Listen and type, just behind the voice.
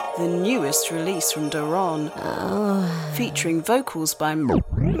the newest release from Daron, featuring vocals by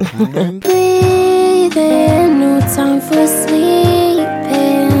Breathing, no time for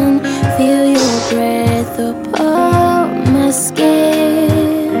sleeping. Feel your breath upon my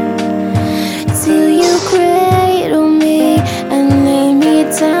skin, till you cradle me and lay me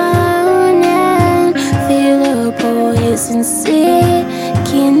down and feel a poison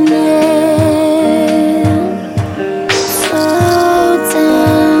sinking in. Slow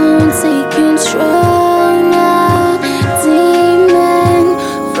down, take control now, demon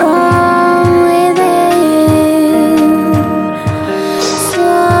from within.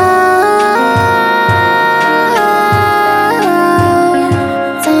 Slow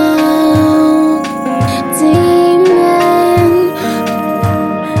down, demon.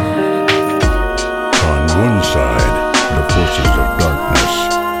 On one side, the forces of darkness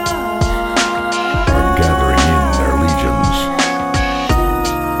are gathering in their legions.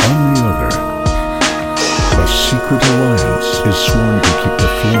 On the other, a secret alliance is sworn to keep the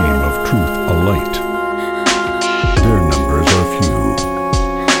flame of truth alight. Their numbers are few,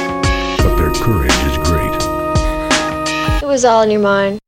 but their courage is great. It was all in your mind.